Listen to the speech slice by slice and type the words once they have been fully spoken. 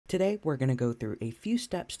Today, we're going to go through a few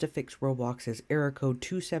steps to fix Roblox's error code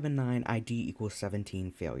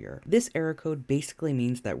 279ID=17 failure. This error code basically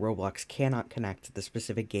means that Roblox cannot connect to the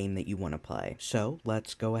specific game that you want to play. So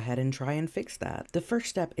let's go ahead and try and fix that. The first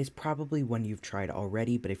step is probably one you've tried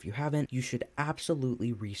already, but if you haven't, you should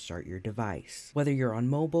absolutely restart your device. Whether you're on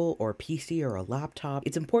mobile or PC or a laptop,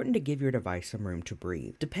 it's important to give your device some room to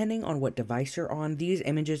breathe. Depending on what device you're on, these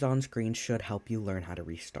images on screen should help you learn how to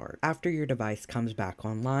restart. After your device comes back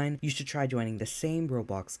online, you should try joining the same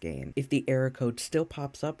Roblox game. If the error code still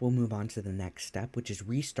pops up, we'll move on to the next step, which is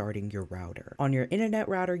restarting your router. On your internet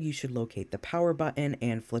router, you should locate the power button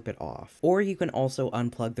and flip it off, or you can also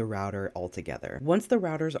unplug the router altogether. Once the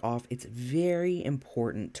router's off, it's very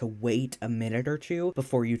important to wait a minute or two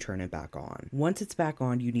before you turn it back on. Once it's back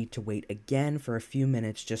on, you need to wait again for a few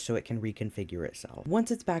minutes just so it can reconfigure itself. Once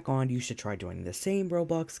it's back on, you should try joining the same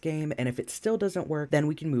Roblox game, and if it still doesn't work, then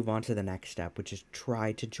we can move on to the next step, which is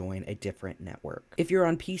try to join a different network. If you're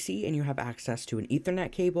on PC and you have access to an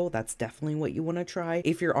Ethernet cable, that's definitely what you want to try.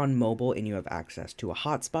 If you're on mobile and you have access to a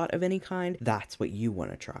hotspot of any kind, that's what you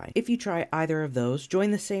want to try. If you try either of those,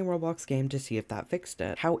 join the same Roblox game to see if that fixed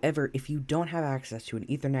it. However, if you don't have access to an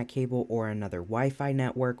Ethernet cable or another Wi-Fi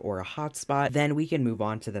network or a hotspot, then we can move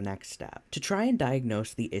on to the next step. To try and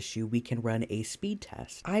diagnose the issue, we can run a speed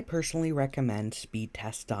test. I personally recommend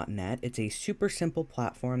speedtest.net. It's a super simple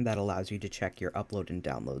platform that allows you to check your upload and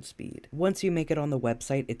download speed. Once you make it on the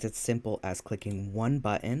website, it's as simple as clicking one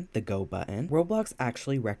button, the go button. Roblox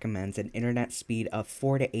actually recommends an internet speed of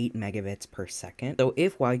 4 to 8 megabits per second. So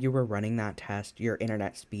if while you were running that test, your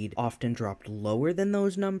internet speed often dropped lower than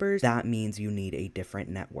those numbers, that means you need a different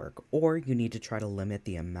network, or you need to try to limit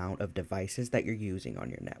the amount of devices that you're using on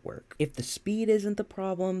your network. If the speed isn't the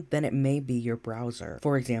problem, then it may be your browser.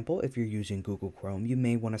 For example, if you're using Google Chrome, you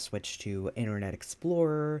may want to switch to Internet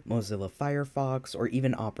Explorer, Mozilla Firefox, or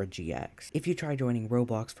even Opera GX. If you try joining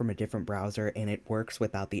Roblox from a different browser and it works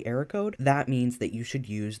without the error code, that means that you should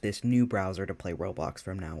use this new browser to play Roblox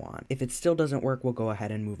from now on. If it still doesn't work, we'll go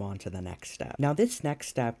ahead and move on to the next step. Now, this next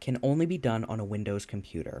step can only be done on a Windows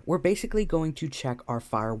computer. We're basically going to check our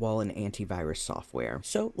firewall and antivirus software.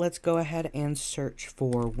 So let's go ahead and search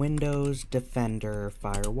for Windows Defender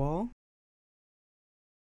Firewall.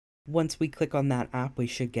 Once we click on that app, we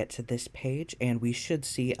should get to this page and we should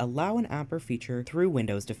see allow an app or feature through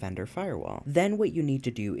Windows Defender Firewall. Then what you need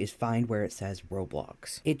to do is find where it says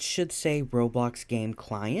Roblox. It should say Roblox Game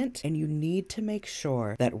Client, and you need to make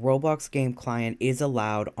sure that Roblox Game Client is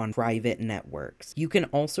allowed on private networks. You can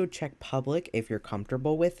also check public if you're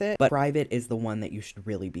comfortable with it, but private is the one that you should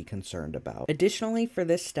really be concerned about. Additionally, for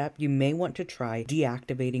this step, you may want to try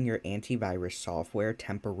deactivating your antivirus software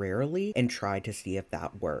temporarily and try to see if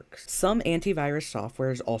that works. Some antivirus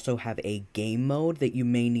softwares also have a game mode that you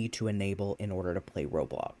may need to enable in order to play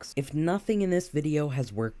Roblox. If nothing in this video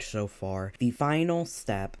has worked so far, the final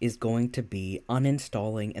step is going to be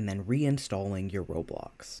uninstalling and then reinstalling your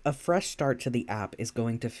Roblox. A fresh start to the app is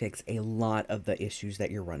going to fix a lot of the issues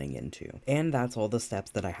that you're running into. And that's all the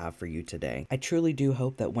steps that I have for you today. I truly do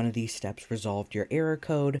hope that one of these steps resolved your error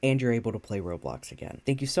code and you're able to play Roblox again.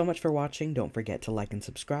 Thank you so much for watching. Don't forget to like and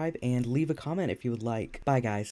subscribe and leave a comment if you would like. Bye guys.